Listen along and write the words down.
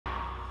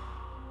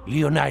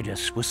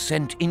Leonidas was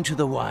sent into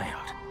the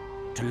wild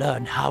to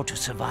learn how to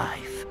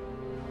survive.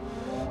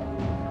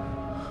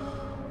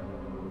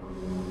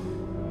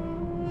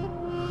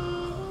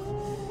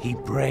 He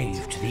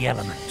braved the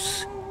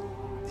elements,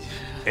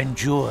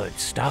 endured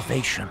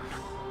starvation.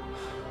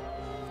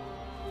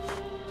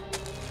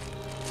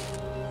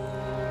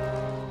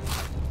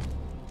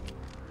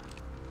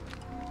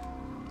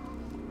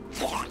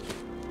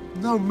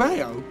 No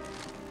mayo?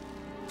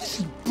 This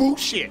is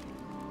bullshit.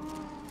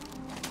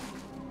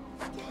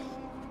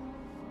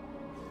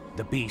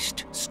 The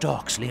beast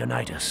stalks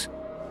Leonidas.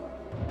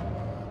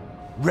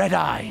 Red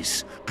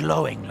eyes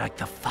glowing like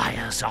the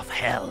fires of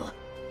hell.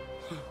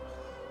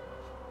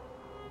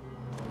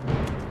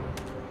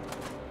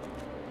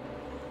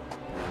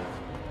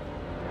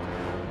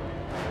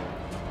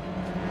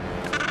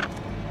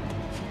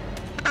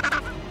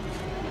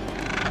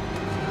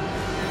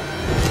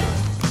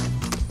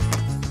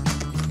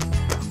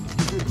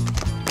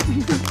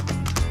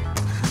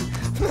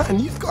 Man,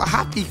 you've got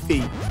happy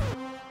feet.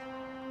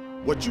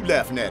 What you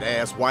laughing at,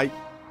 ass white?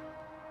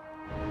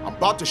 I'm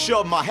about to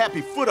shove my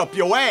happy foot up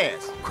your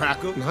ass,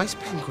 cracker. Nice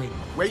penguin.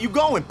 Where you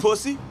going,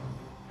 pussy?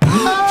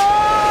 I'm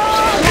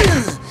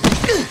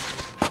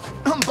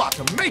about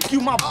to make you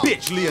my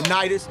bitch,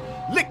 Leonidas.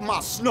 Lick my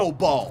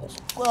snowballs.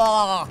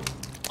 Now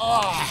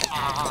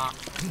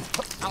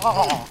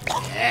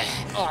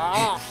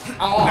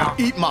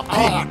eat my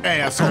pig,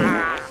 asshole.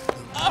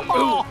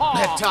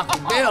 That Taco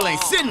Bell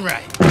ain't sitting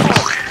right.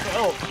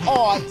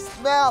 Oh, it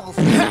smells.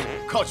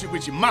 Caught you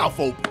with your mouth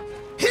open.